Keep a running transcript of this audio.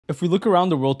If we look around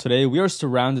the world today, we are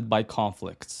surrounded by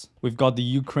conflicts. We've got the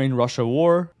Ukraine-Russia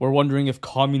war. We're wondering if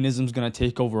communism is going to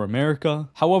take over America.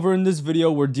 However, in this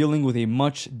video, we're dealing with a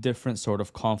much different sort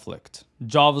of conflict.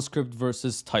 JavaScript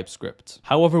versus TypeScript.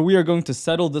 However, we are going to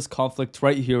settle this conflict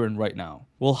right here and right now.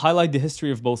 We'll highlight the history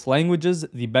of both languages,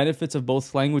 the benefits of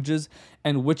both languages,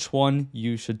 and which one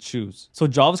you should choose. So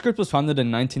JavaScript was founded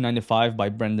in 1995 by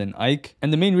Brendan Eich,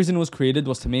 and the main reason it was created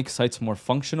was to make sites more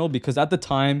functional because at the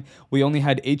time, we only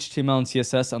had HTML and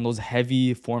CSS on those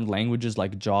heavy formed languages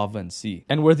like Java and C.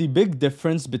 And where the big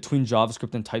difference between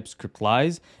JavaScript and TypeScript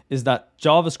lies is that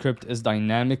JavaScript is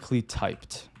dynamically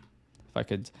typed. If I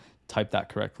could type that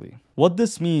correctly. What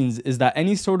this means is that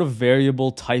any sort of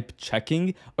variable type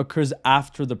checking occurs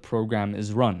after the program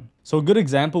is run. So a good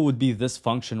example would be this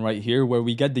function right here where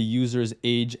we get the user's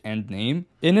age and name.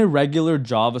 In a regular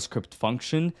JavaScript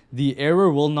function, the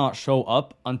error will not show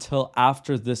up until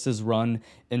after this is run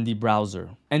in the browser.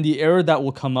 And the error that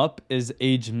will come up is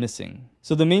age missing.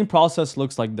 So the main process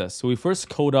looks like this. So we first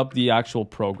code up the actual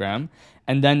program,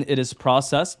 and then it is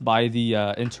processed by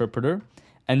the interpreter,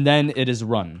 and then it is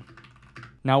run.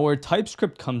 Now, where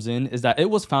TypeScript comes in is that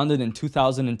it was founded in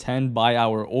 2010 by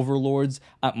our overlords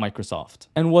at Microsoft.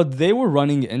 And what they were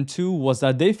running into was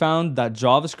that they found that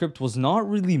JavaScript was not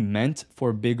really meant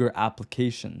for bigger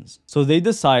applications. So they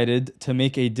decided to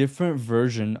make a different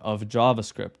version of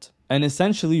JavaScript. And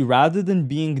essentially, rather than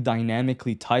being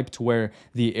dynamically typed where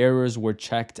the errors were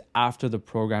checked after the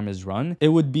program is run, it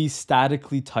would be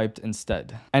statically typed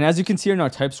instead. And as you can see in our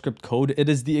TypeScript code, it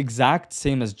is the exact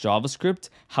same as JavaScript.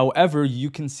 However, you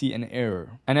can see an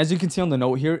error. And as you can see on the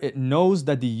note here, it knows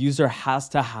that the user has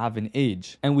to have an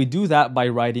age. And we do that by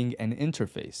writing an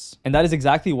interface. And that is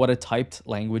exactly what a typed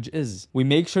language is. We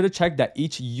make sure to check that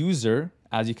each user,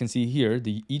 as you can see here,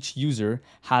 each user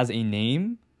has a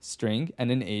name, string,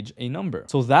 and an age, a number.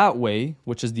 So that way,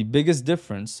 which is the biggest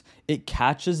difference, it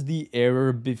catches the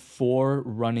error before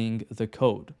running the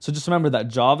code. So just remember that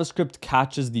JavaScript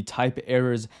catches the type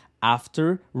errors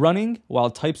after running,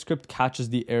 while TypeScript catches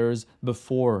the errors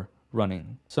before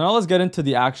running. So now let's get into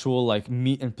the actual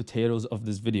meat and potatoes of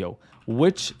this video.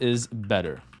 Which is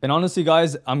better? And honestly,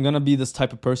 guys, I'm gonna be this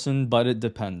type of person, but it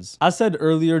depends. As said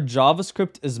earlier,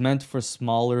 JavaScript is meant for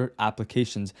smaller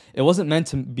applications. It wasn't meant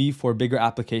to be for bigger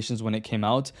applications when it came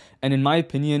out. And in my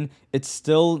opinion, it's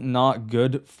still not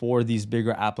good for these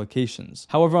bigger applications.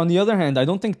 However, on the other hand, I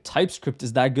don't think TypeScript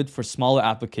is that good for smaller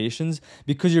applications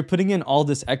because you're putting in all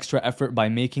this extra effort by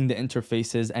making the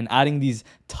interfaces and adding these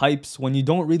types when you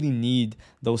don't really need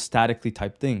those statically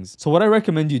typed things. So what I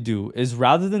recommend you do is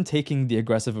rather than taking the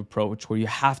aggressive approach where you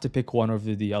have to pick one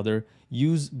over the other,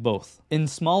 use both. In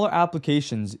smaller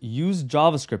applications, use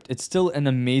JavaScript. It's still an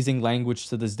amazing language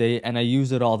to this day, and I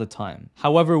use it all the time.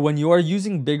 However, when you are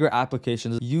using bigger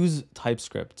applications, use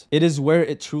TypeScript. It is where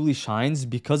it truly shines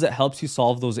because it helps you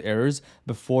solve those errors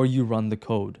before you run the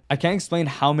code. I can't explain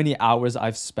how many hours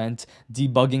I've spent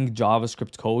debugging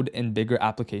JavaScript code in bigger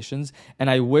applications, and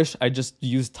I wish I just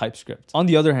used TypeScript. On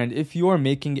the other hand, if you are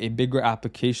making a bigger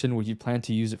application where you plan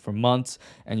to use it for months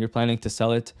and you're planning to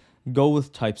sell it, go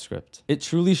with TypeScript. It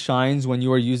truly shines when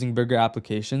you are using bigger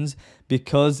applications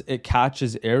because it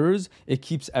catches errors, it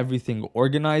keeps everything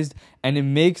organized, and it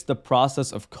makes the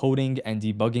process of coding and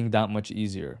debugging that much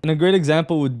easier. And a great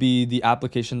example would be the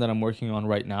application that I'm working on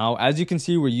right now. As you can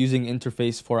see, we're using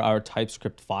interface for our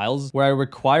TypeScript files, where I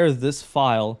require this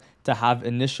file to have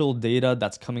initial data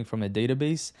that's coming from a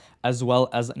database as well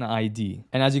as an ID.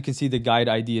 And as you can see, the guide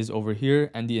ID is over here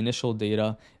and the initial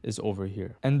data is over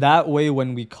here. And that way,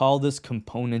 when we call this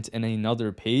component in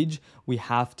another page, we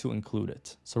have to include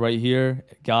it. So right here,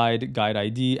 guide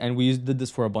ID, and we did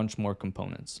this for a bunch more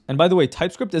components. And by the way,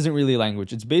 TypeScript isn't really a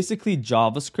language. It's basically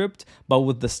JavaScript, but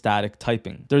with the static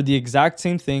typing. They're the exact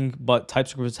same thing, but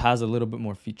TypeScript has a little bit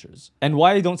more features. And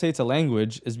why I don't say it's a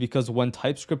language is because when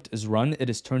TypeScript is run, it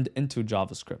is turned into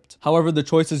JavaScript. However, the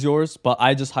choice is yours, but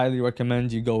I just highly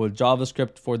recommend you go with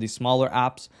JavaScript for the smaller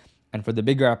apps, and for the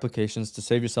bigger applications to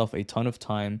save yourself a ton of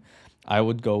time, I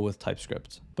would go with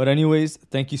TypeScript. But anyways,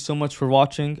 thank you so much for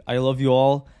watching. I love you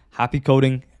all. Happy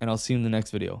coding, and I'll see you in the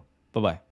next video. Bye-bye.